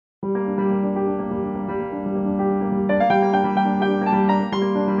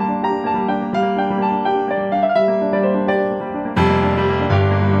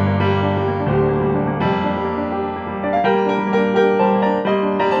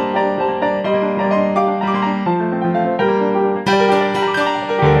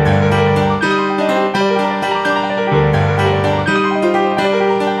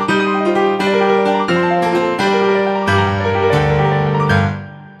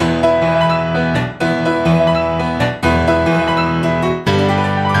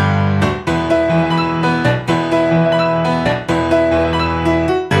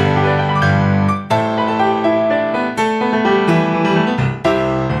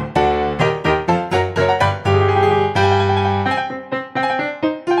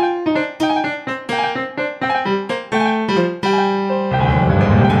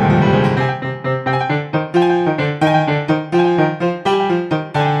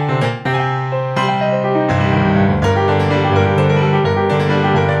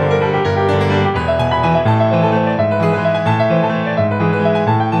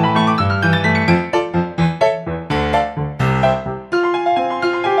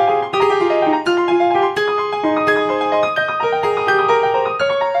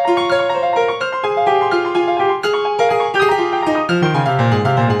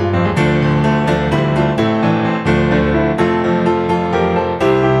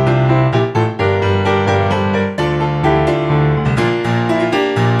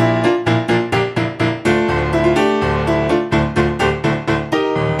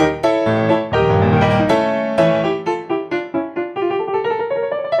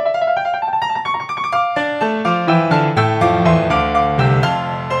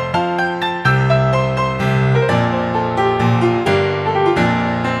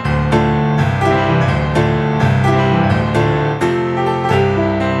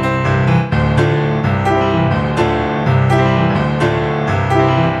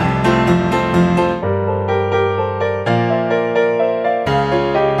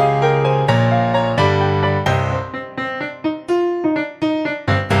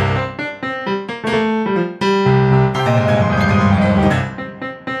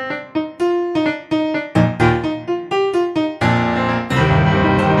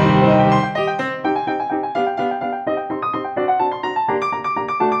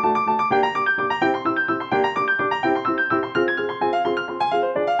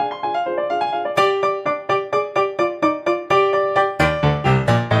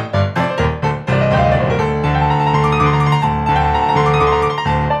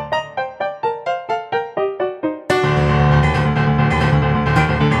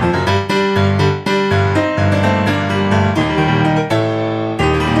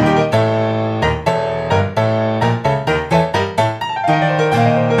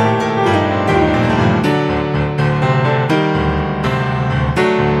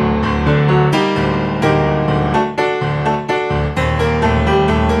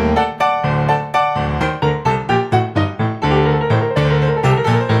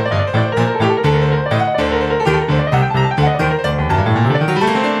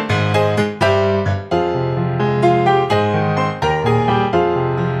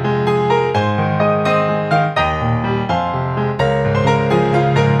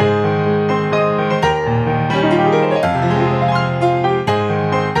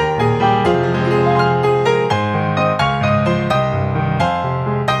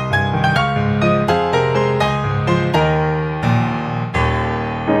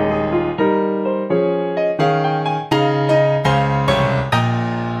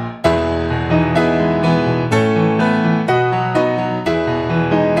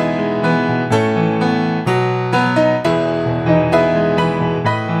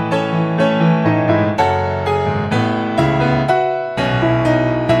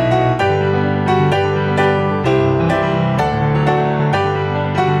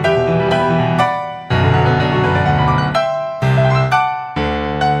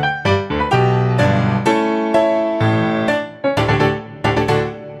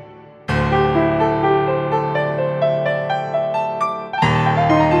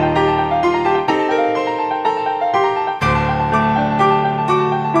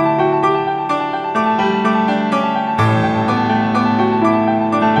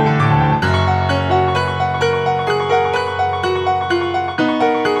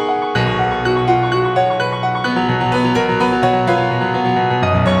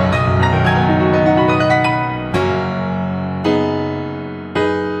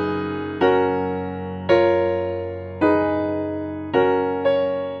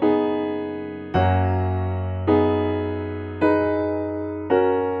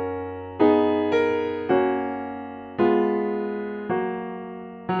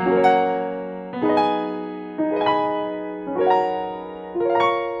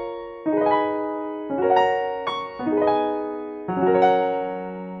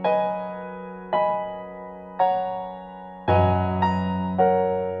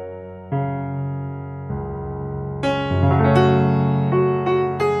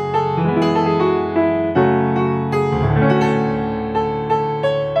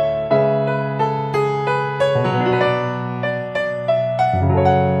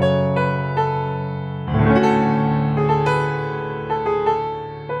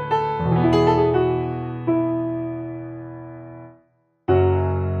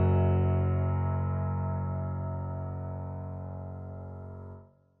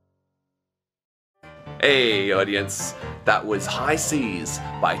Hey audience, that was High Seas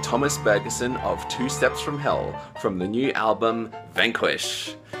by Thomas Bergersen of Two Steps from Hell from the new album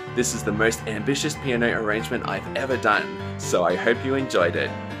Vanquish. This is the most ambitious piano arrangement I've ever done, so I hope you enjoyed it.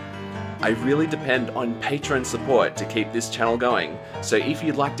 I really depend on Patreon support to keep this channel going, so if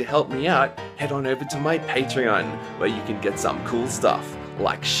you'd like to help me out, head on over to my Patreon, where you can get some cool stuff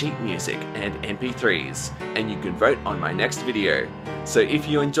like sheet music and MP3s, and you can vote on my next video. So if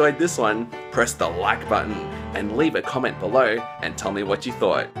you enjoyed this one, press the like button and leave a comment below and tell me what you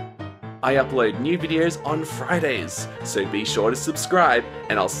thought. I upload new videos on Fridays, so be sure to subscribe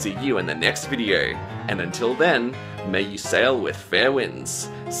and I'll see you in the next video. And until then, may you sail with fair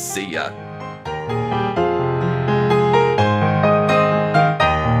winds. See ya.